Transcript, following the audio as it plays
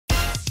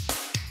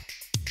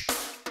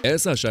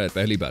ऐसा शायद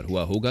पहली बार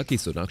हुआ होगा कि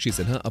सोनाक्षी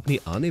सिन्हा अपनी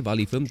आने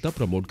वाली फिल्म तब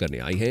प्रमोट करने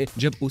आई हैं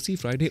जब उसी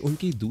फ्राइडे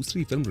उनकी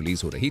दूसरी फिल्म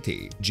रिलीज हो रही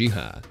थी। जी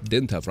हाँ,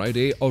 दिन था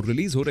फ्राइडे और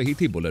रिलीज हो रही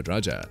थी बुलेट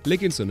राजा,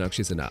 लेकिन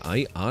सोनाक्षी सिन्हा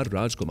आई आर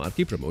राजकुमार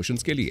की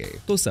प्रमोशंस के लिए।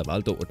 तो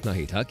सवाल तो उतना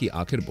ही था कि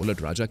आखिर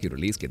बुलेट राजा की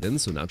रिलीज के दिन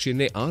सोनाक्षी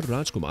ने आर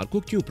राजकुमार को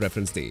क्यों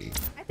preference the.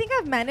 I think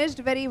I've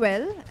managed very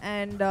well,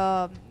 and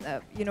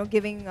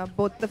giving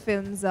both the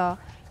films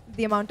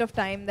the amount of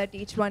time that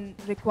each one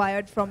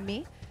required from me.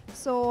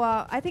 So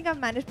I think I've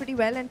managed pretty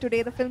well, and today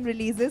the film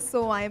releases, so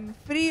I'm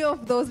free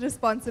of those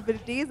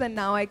responsibilities, and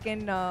now I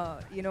can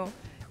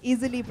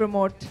easily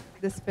promote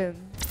this film.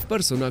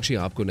 पर सोनाक्षी,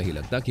 आपको नहीं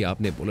लगता कि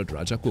आपने bullet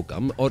राजा को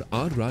कम और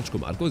are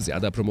राजकुमार को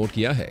ज्यादा प्रमोट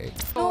किया है?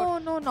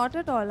 No, not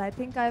at all. I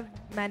think I've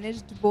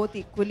managed both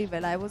equally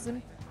well.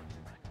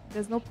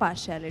 There's no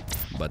partiality.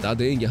 बता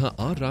दें, यहाँ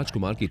आर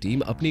राजकुमार की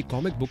टीम अपनी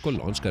कॉमिक बुक को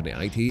लॉन्च करने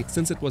आई थी।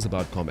 Since it was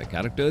about comic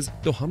characters,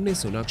 तो हमने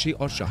सोनाक्षी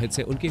और शाहिद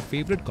से उनके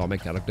फेवरेट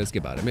कॉमिक कैरेक्टर्स के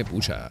बारे में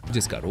पूछा,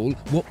 जिसका रोल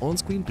वो ऑन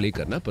स्क्रीन प्ले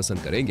करना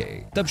पसंद करेंगे।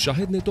 तब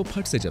शाहिद ने तो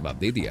फट से जवाब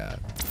दे दिया।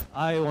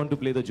 I want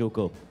to play the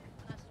Joker.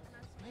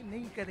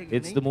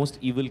 It's the most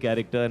evil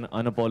character and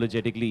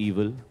unapologetically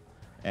evil,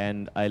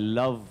 and I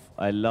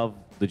love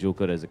the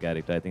Joker as a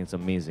character. I think it's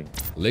amazing.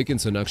 लेकिन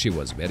सोनाक्षी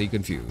was very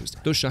confused,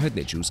 तो शाहिद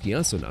ने चूज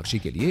किया सोनाक्षी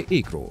के लिए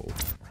एक role.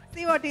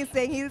 See what he's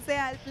saying. He'll say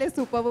I'll play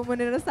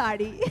Superwoman in a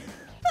sari.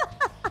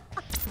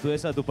 तो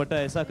ऐसा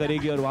दुपट्टा ऐसा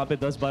करेगी और वहाँ पे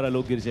 10-12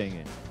 लोग गिर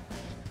जाएंगे।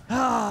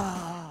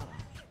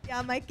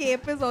 Yeah, my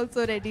cape is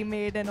also ready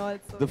made and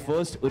also. The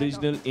first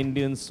original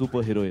Indian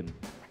superheroine.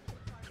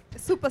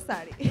 Super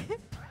sari.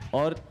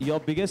 और your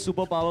biggest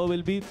superpower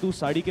will be तू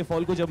साड़ी के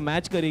फॉल को जब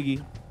मैच करेगी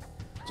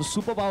तो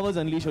सुपर पावर्स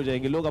अनलीश हो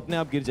जाएंगे, लोग अपने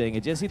आप गिर जाएंगे।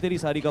 जैसे ही तेरी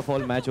साड़ी का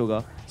फॉल मैच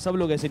होगा, सब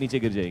लोग ऐसे नीचे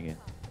गिर जाएंगे,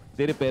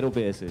 तेरे पैरों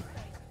पे ऐसे।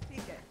 ठीक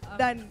है,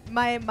 डन।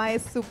 My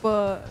super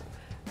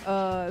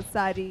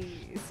सारी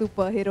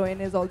super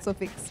heroine is also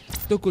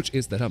fixed. तो कुछ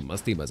इस तरह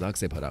मस्ती मजाक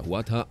से भरा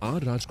हुआ था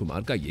आर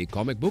राजकुमार का ये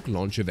comic book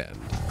launch event.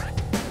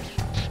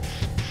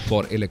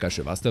 For Ileka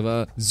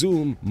Srivastava,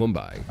 zoom,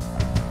 Mumbai.